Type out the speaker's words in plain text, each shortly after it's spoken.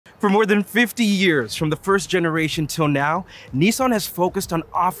For more than 50 years, from the first generation till now, Nissan has focused on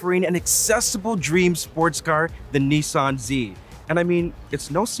offering an accessible dream sports car, the Nissan Z. And I mean,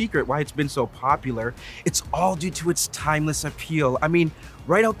 it's no secret why it's been so popular. It's all due to its timeless appeal. I mean,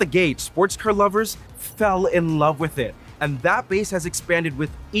 right out the gate, sports car lovers fell in love with it. And that base has expanded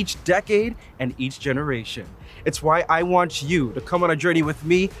with each decade and each generation. It's why I want you to come on a journey with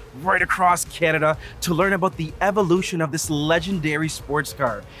me right across Canada to learn about the evolution of this legendary sports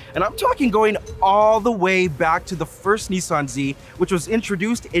car. And I'm talking going all the way back to the first Nissan Z, which was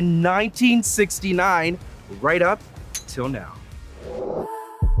introduced in 1969, right up till now.